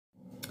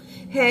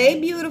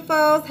Hey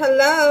beautifuls,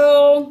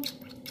 hello.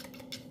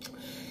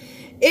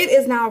 It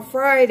is now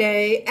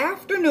Friday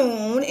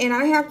afternoon and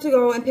I have to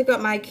go and pick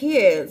up my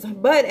kids,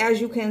 but as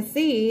you can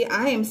see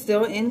I am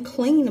still in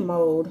clean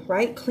mode,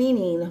 right?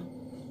 Cleaning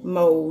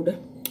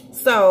mode.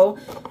 So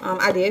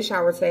I did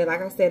shower today.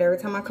 Like I said, every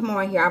time I come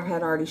on here I've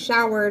had already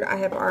showered. I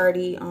have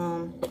already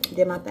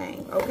did my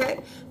thing. Okay,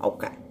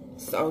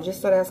 so just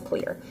so that's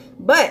clear.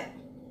 But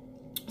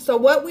so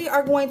what we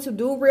are going to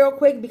do real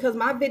quick, because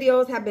my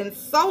videos have been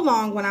so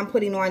long when I'm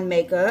putting on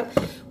makeup,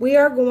 we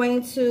are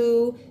going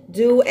to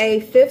do a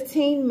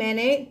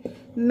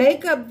 15-minute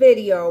makeup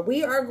video.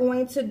 We are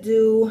going to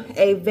do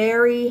a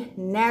very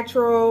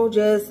natural,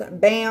 just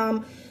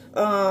bam.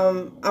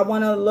 I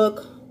want to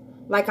look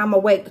like I'm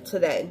awake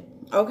today.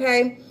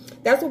 Okay,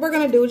 that's what we're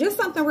gonna do. Just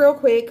something real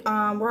quick.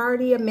 We're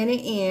already a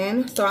minute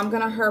in, so I'm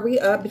gonna hurry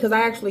up because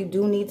I actually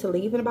do need to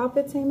leave in about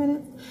 15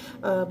 minutes.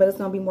 But it's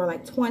gonna be more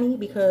like 20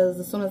 because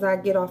as soon as I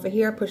get off of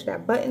here, push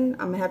that button,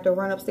 I'm gonna have to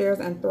run upstairs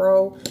and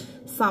throw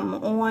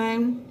something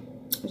on,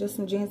 just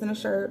some jeans and a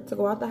shirt to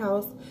go out the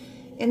house,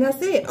 and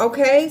that's it.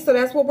 Okay, so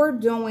that's what we're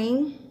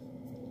doing.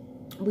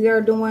 We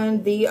are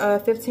doing the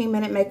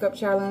 15-minute makeup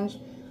challenge.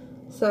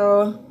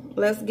 So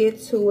let's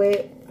get to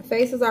it. My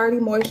face is already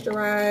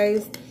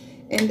moisturized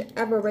and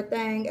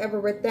everything.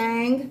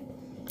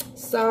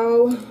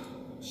 So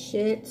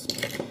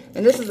shit.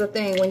 And this is the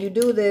thing, when you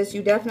do this,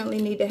 you definitely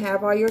need to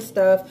have all your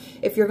stuff.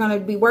 If you're going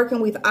to be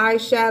working with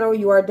eyeshadow,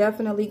 you are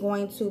definitely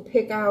going to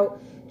pick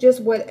out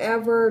just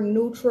whatever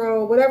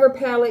neutral, whatever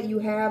palette you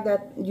have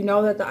that you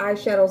know that the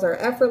eyeshadows are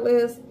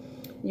effortless.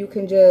 You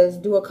can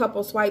just do a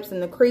couple swipes in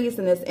the crease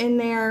and it's in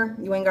there.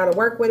 You ain't got to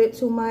work with it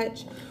too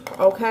much.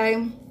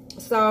 Okay,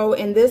 so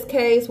in this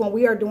case, when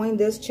we are doing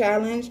this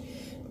challenge,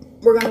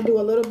 we're going to do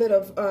a little bit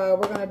of,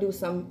 we're going to do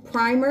some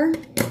primer,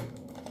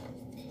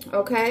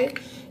 okay?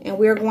 And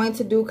we're going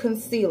to do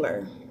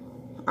concealer,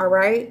 all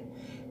right?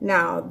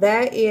 Now,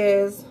 that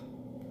is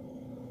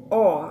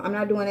all. I'm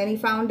not doing any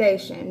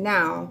foundation.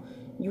 Now,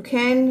 you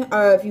can,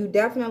 if you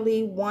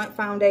definitely want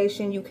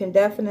foundation, you can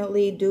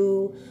definitely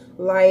do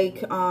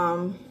like you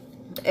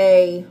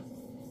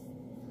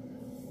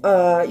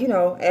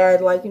know,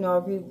 add like, you know,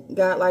 if you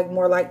got like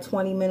more like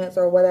 20 minutes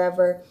or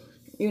whatever,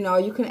 you know,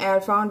 you can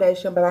add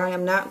foundation, but I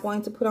am not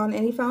going to put on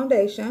any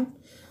foundation.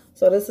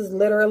 So this is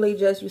literally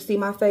just, you see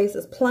my face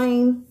is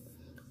plain.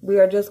 We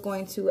are just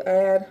going to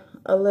add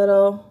a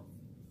little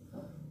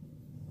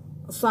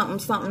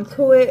something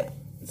to it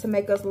to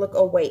make us look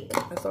awake.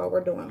 That's all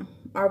we're doing.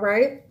 All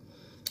right.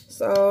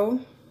 So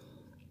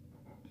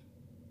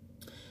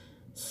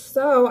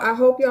I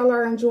hope y'all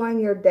are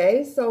enjoying your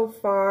day so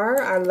far.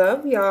 I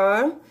love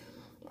y'all.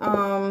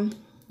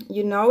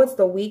 You know, it's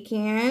the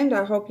weekend.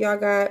 I hope y'all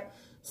got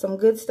some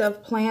good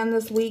stuff planned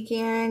this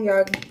weekend.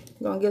 Y'all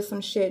gonna get some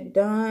shit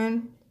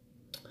done.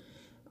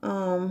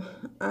 I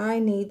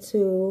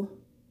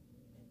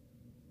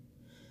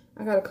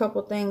got a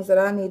couple things that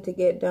I need to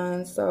get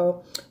done.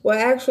 So, well,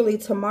 actually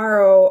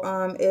tomorrow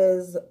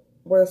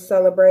we're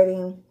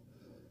celebrating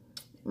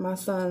my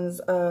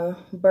son's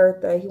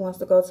birthday. He wants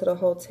to go to the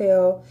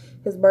hotel.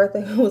 His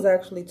birthday was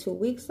actually 2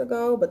 weeks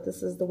ago, but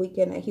this is the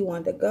weekend that he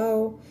wanted to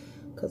go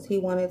because he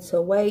wanted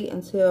to wait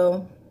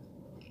until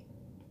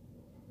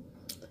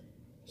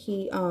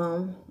he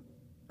I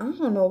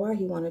don't know why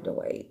he wanted to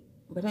wait,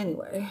 but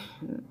anyway,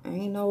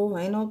 ain't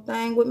no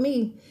thing with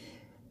me.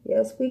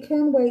 Yes, we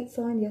can wait,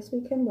 son. Yes,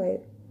 we can wait.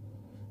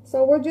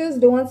 So we're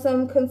just doing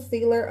some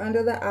concealer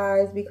under the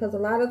eyes because a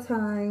lot of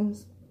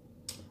times,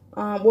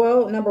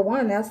 well, number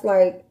one, that's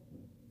like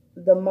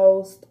the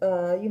most,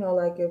 you know,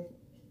 like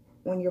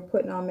when you're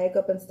putting on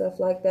makeup and stuff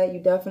like that, you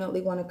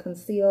definitely want to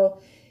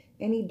conceal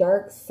any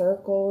dark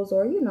circles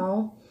or, you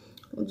know,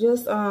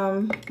 just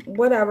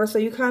whatever. So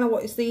you kind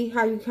of see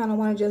how you kind of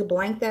want to just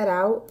blank that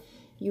out,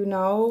 you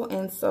know,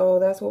 and so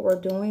that's what we're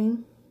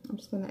doing. I'm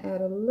just going to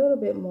add a little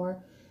bit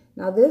more.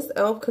 Now this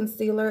e.l.f.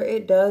 concealer,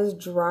 it does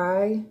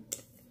dry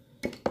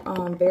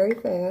very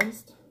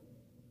fast.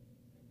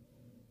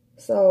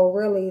 So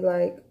really,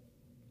 like,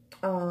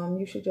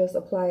 you should just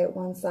apply it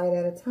one side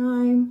at a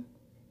time.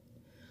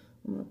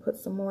 I'm going to put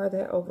some more of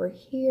that over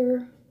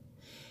here.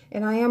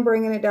 And I am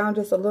bringing it down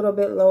just a little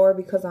bit lower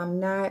because I'm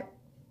not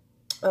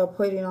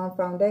putting on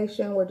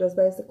foundation. We're just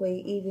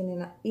basically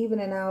evening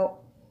out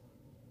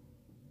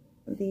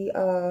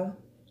the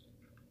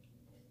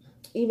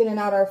evening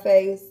out our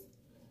face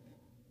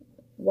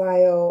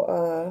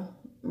while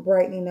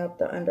brightening up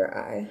the under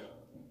eye.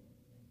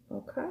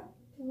 Okay.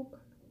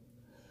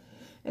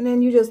 And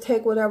then you just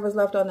take whatever's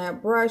left on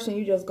that brush and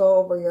you just go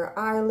over your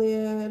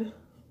eyelid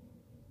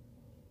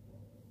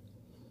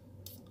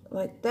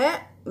like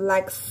that,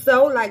 like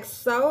so,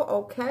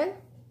 okay?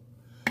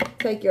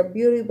 Take your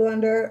beauty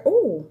blender.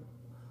 Ooh,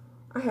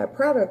 I had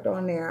product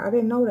on there. I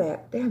didn't know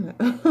that. Damn it.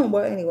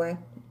 Well, anyway,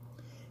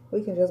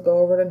 we can just go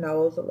over the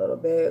nose a little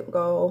bit.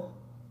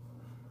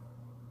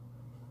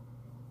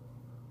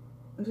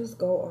 Just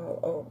go all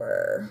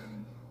over.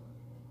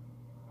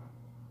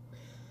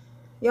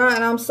 Yeah,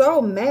 and I'm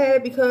so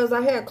mad because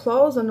I had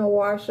clothes in the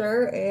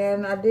washer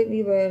and I didn't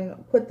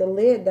even put the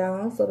lid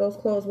down, so those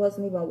clothes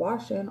wasn't even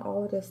washing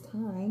all of this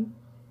time.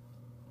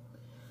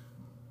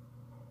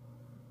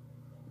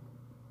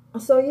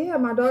 So yeah,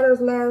 my daughter's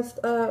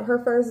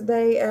her first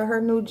day at her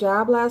new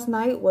job last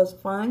night was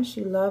fun.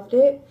 She loved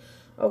it.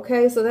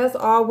 Okay, so that's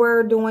all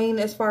we're doing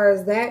as far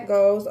as that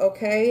goes.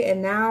 Okay,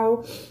 and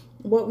now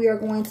what we are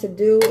going to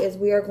do is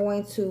we are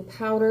going to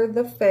powder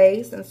the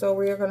face. And so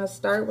we are going to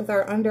start with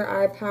our under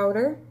eye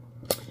powder.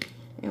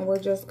 And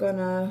we're just going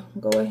to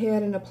go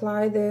ahead and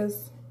apply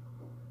this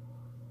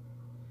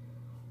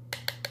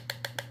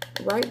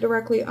right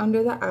directly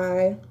under the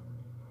eye.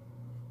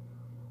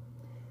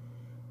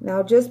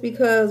 Now, just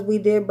because we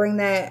did bring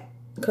that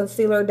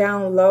concealer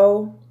down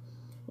low,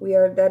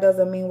 that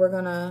doesn't mean we're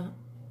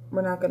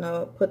not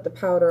gonna put the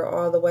powder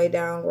all the way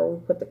down where we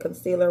put the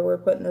concealer. We're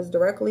putting this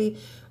directly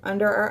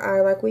under our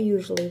eye like we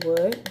usually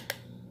would.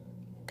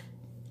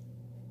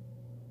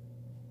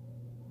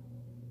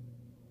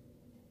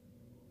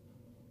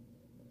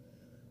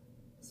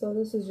 So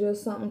this is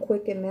just something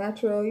quick and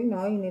natural. You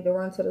know, you need to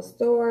run to the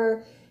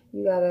store.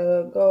 You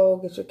gotta go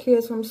get your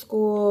kids from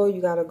school. You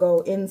gotta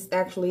go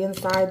actually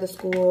inside the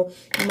school.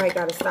 You might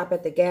gotta stop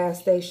at the gas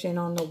station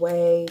on the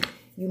way.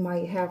 You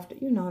might have to,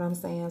 you know what I'm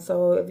saying?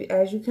 So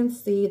as you can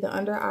see, the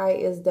under eye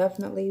is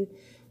definitely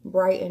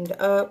brightened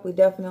up. We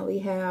definitely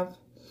have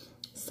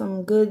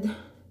some good,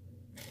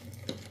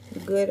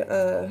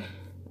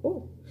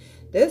 ooh,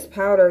 this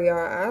powder, y'all,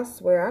 I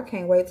swear, I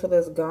can't wait till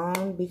it's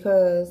gone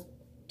because,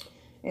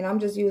 and I'm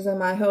just using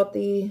my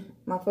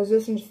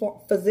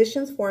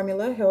Physicians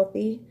Formula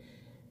Healthy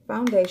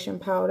Foundation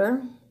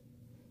Powder.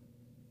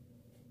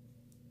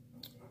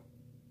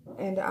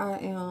 And I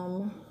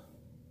am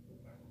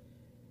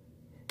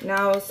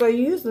now, so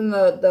using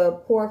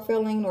the pore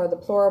filling or the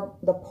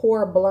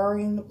pore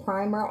blurring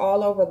primer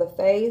all over the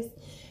face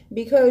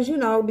because, you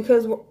know, we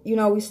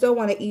still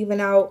want to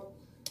even out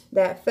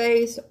that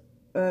face,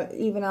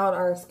 even out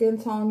our skin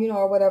tone, you know,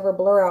 or whatever,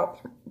 blur out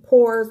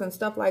pores and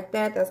stuff like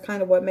that. That's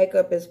kind of what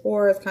makeup is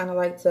for. It's kind of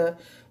like to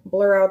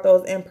blur out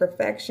those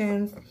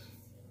imperfections.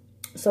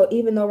 So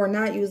even though we're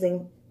not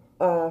using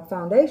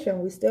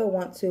foundation, we still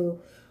want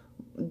to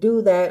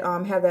do that,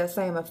 have that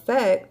same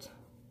effect,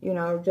 you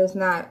know, just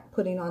not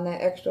putting on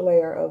that extra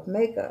layer of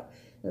makeup.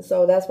 And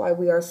so that's why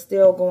we're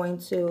still going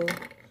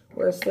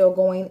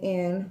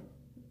in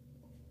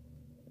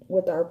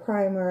with our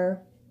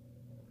primer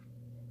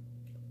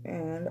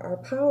and our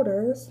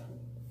powders.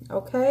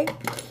 Okay.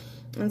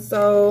 And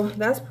so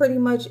that's pretty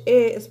much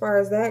it as far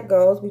as that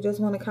goes. We just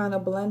want to kind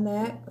of blend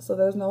that so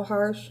there's no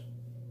harsh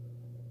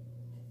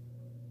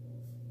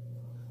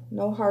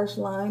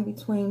line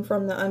between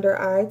from the under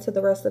eye to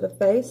the rest of the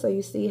face. So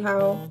you see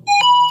how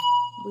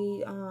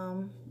we,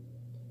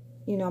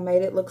 you know,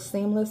 made it look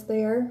seamless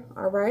there.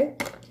 All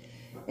right.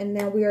 And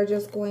then we are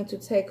just going to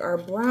take our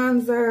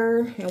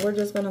bronzer and we're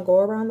just going to go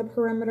around the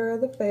perimeter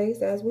of the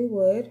face as we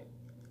would.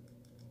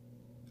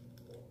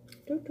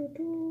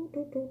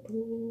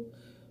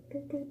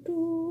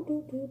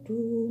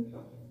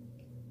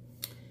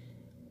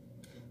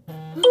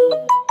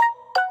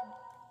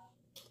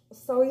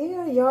 So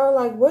yeah, y'all,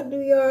 like, what do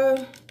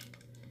y'all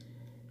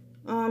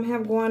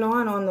have going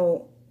on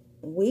the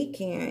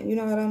weekend? You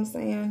know what I'm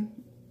saying?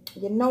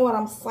 You know what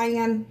I'm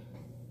saying?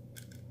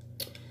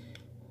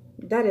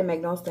 That didn't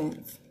make no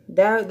sense.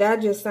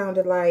 That just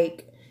sounded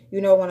like,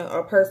 you know, when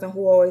a person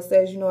who always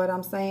says, you know what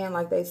I'm saying,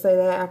 like they say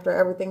that after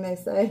everything they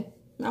say.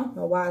 I don't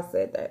know why I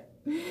said that.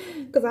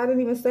 Because I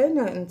didn't even say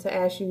nothing to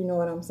ask you, you know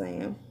what I'm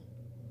saying.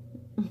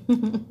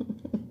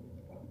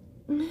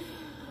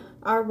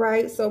 All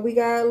right, so we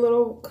got a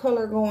little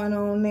color going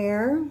on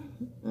there.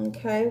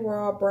 Okay, we're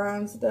all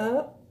bronzed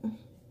up.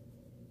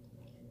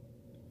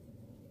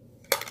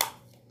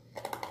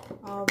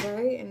 All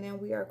right, and then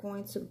we are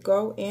going to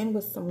go in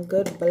with some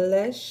good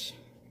blush.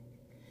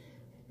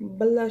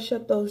 Blush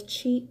up those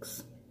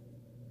cheeks.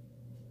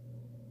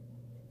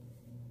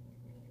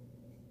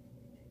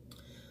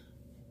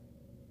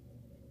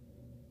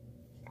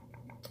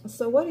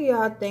 So what do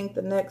y'all think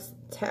the next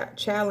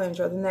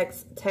challenge or the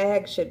next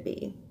tag should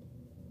be?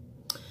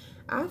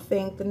 I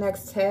think the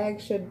next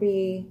tag should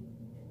be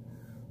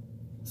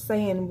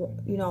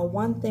saying, you know,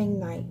 one thing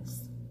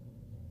nice.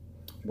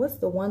 What's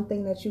the one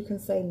thing that you can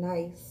say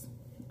nice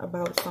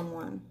about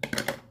someone?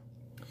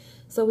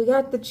 So we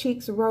got the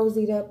cheeks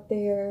rosied up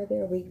there.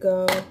 There we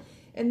go.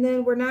 And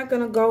then we're not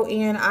going to go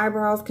in.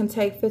 Eyebrows can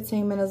take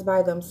 15 minutes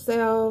by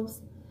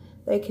themselves.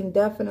 They can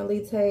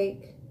definitely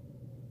take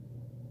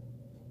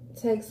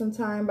some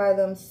time by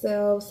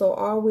themselves. So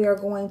all we are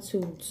going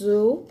to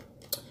do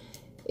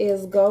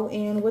is go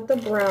in with the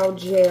brow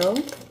gel.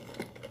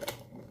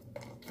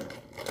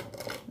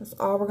 That's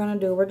all we're going to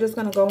do. We're just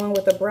going to go in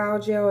with the brow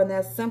gel, and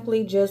that's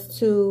simply just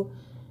to,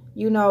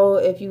 you know,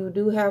 if you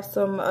do have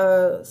some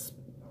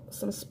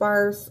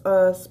sparse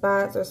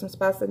spots or some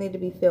spots that need to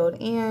be filled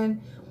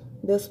in,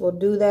 this will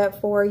do that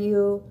for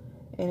you.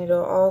 And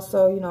it'll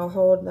also, you know,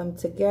 hold them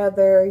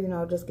together, you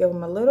know, just give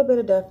them a little bit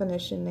of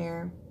definition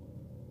there.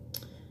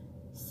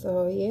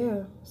 So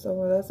yeah,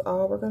 so that's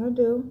all we're gonna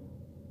do.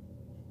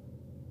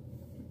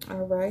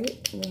 All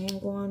right, we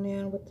ain't going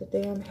in with the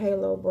damn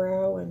halo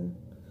brow and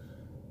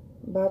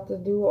about to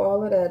do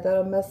all of that.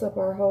 That'll mess up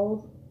our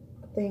whole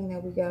thing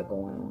that we got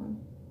going on.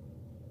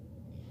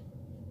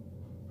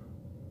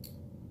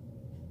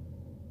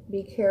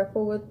 Be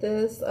careful with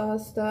this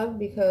stuff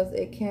because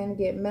it can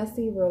get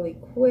messy really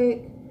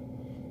quick.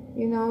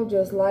 You know,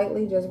 just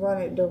lightly, just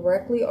run it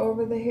directly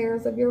over the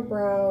hairs of your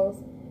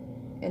brows.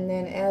 And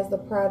then as the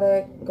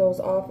product goes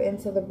off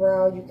into the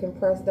brow, you can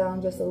press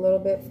down just a little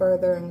bit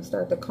further and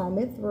start to comb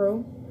it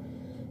through.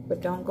 But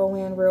don't go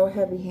in real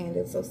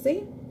heavy-handed. So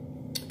see?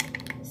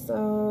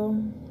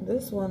 So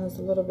this one is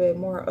a little bit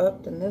more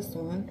up than this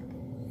one.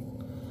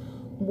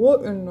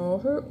 What in the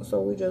heck?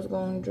 So we just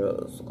gonna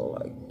just go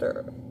like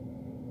that.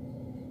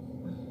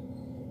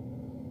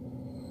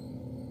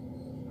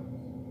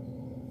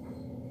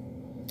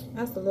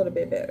 That's a little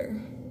bit better.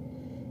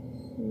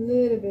 A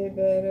little bit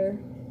better.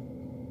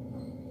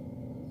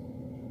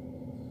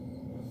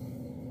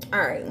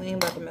 Alright, we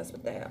ain't about to mess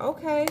with that.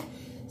 Okay.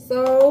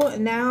 So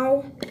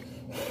now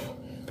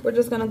we're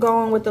just gonna go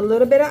on with a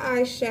little bit of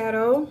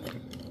eyeshadow.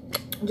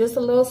 Just a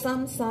little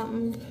something,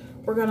 something.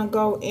 We're gonna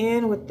go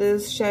in with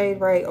this shade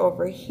right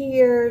over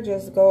here.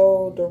 Just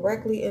go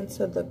directly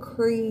into the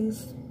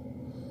crease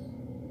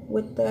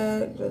with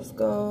that. Just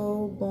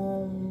go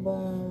boom,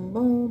 boom,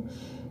 boom.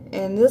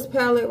 And this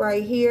palette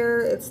right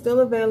here, it's still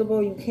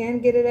available. You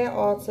can get it at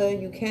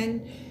Ulta. You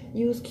can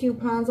use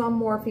coupons on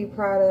Morphe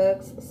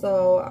products.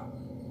 So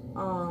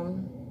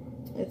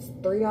it's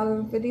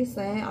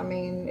 $3.50. I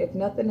mean, if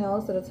nothing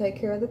else, it'll take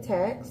care of the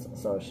tax.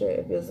 So shit,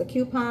 if there's a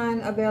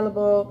coupon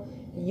available,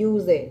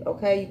 use it.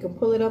 Okay, you can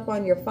pull it up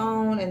on your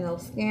phone and they'll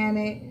scan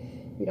it.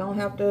 You don't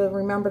have to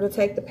remember to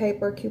take the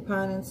paper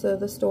coupon into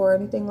the store or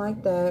anything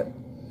like that.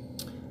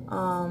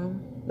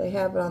 They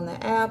have it on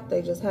the app.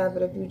 They just have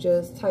it if you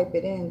just type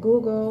it in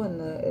Google and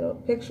the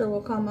picture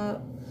will come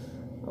up.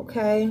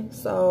 Okay,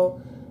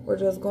 so we're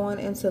just going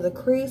into the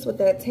crease with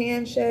that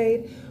tan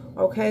shade.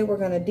 Okay, we're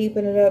going to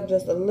deepen it up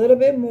just a little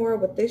bit more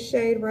with this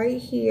shade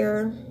right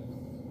here.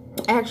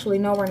 Actually,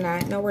 no, we're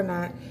not. No, we're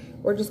not.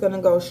 We're just going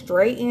to go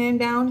straight in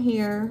down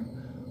here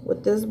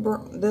with this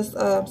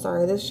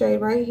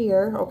shade right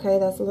here. Okay,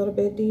 that's a little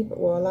bit deeper,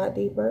 well, a lot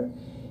deeper.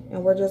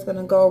 And we're just going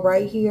to go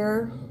right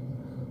here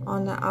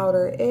on the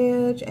outer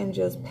edge and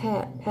just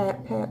pat,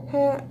 pat, pat,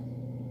 pat.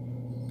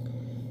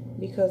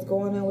 Because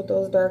going in with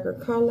those darker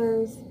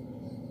colors,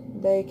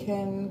 they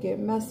can get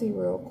messy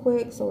real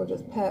quick. So we're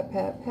just pat,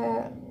 pat,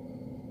 pat.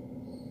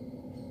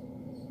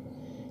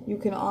 You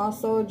can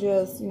also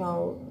just, you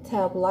know,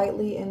 tap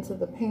lightly into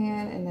the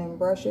pan and then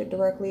brush it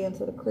directly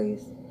into the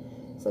crease.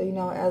 So, you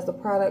know, as the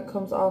product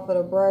comes off of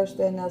the brush,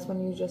 then that's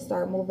when you just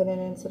start moving it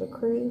into the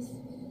crease.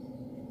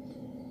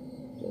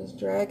 Just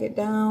drag it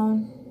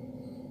down.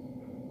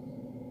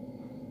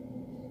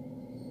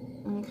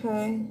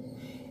 Okay.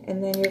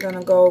 And then you're going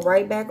to go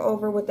right back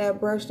over with that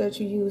brush that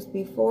you used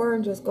before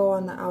and just go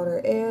on the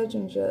outer edge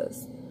and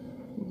just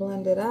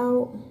blend it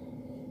out.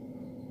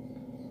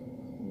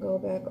 Go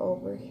back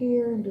over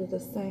here and do the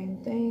same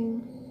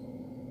thing.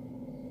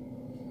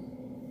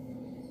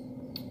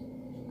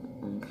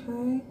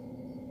 Okay.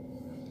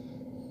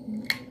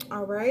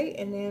 All right,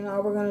 and then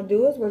all we're gonna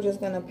do is we're just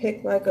gonna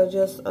pick like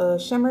just a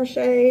shimmer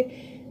shade,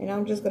 and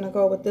I'm just gonna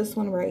go with this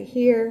one right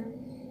here. And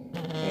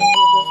we're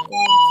just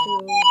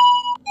going to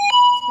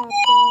tap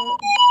that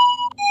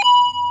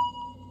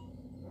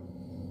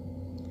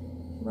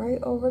right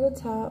over the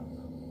top.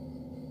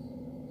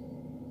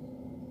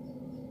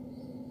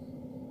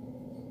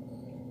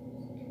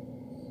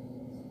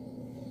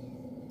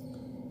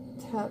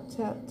 Tap,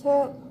 tap,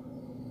 tap.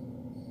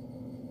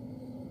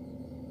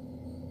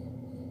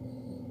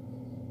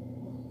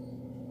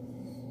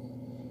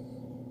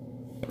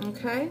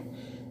 Okay,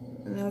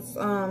 and that's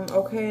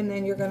okay, and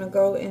then you're gonna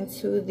go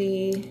into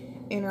the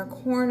inner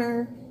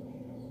corner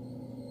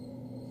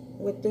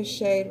with this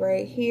shade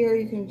right here.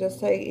 You can just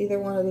take either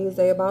one of these,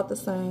 they're about the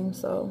same.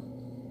 So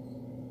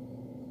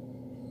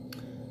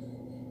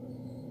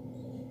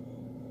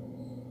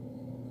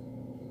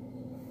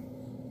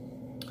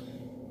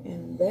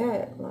and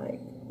that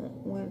like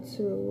went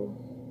to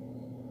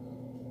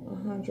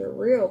 100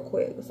 real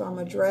quick. So I'm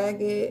gonna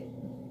drag it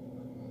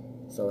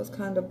so it's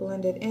kind of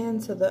blended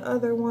into the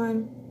other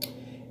one,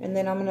 and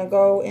then I'm gonna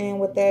go in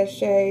with that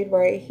shade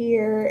right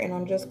here, and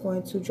I'm just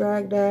going to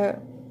drag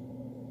that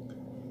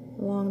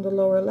along the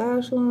lower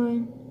lash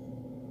line.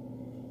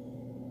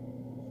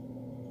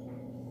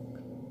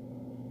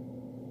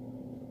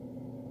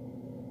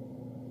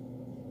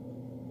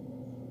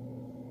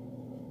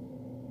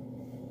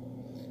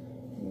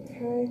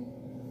 Okay.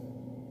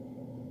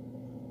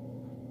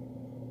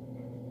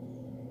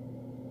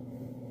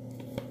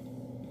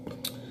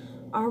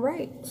 All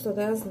right, so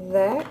that's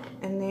that,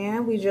 and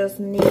then we just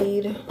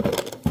need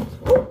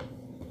oh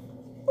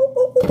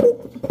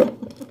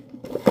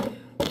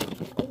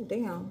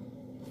damn,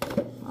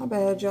 my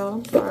bad, y'all,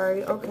 I'm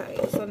sorry. Okay,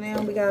 so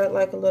now we got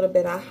like a little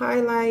bit of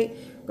highlight.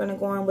 We're gonna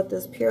go in with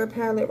this Pure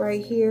palette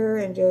right here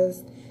and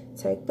just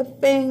Take the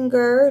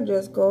finger,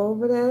 just go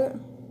over that.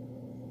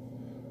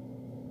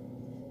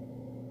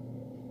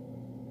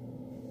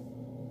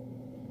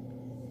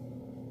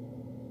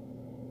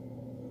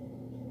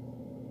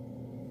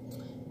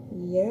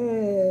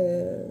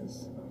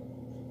 Yes.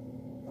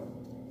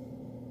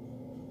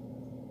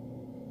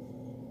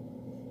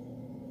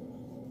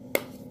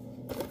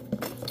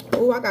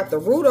 Oh, I got the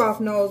Rudolph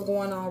nose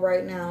going on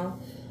right now.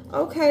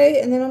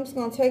 Okay, and then I'm just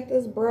going to take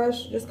this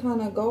brush, just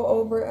kind of go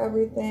over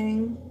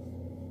everything.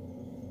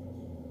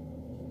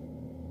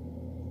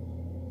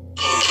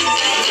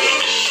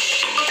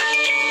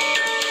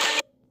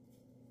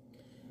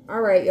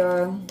 All right,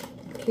 y'all.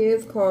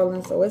 Kids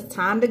calling, so it's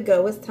time to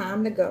go. It's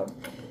time to go.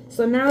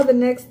 So now the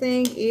next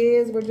thing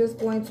is we're just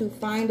going to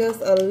find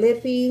us a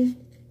lippy.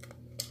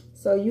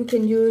 So you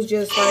can use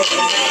just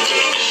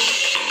like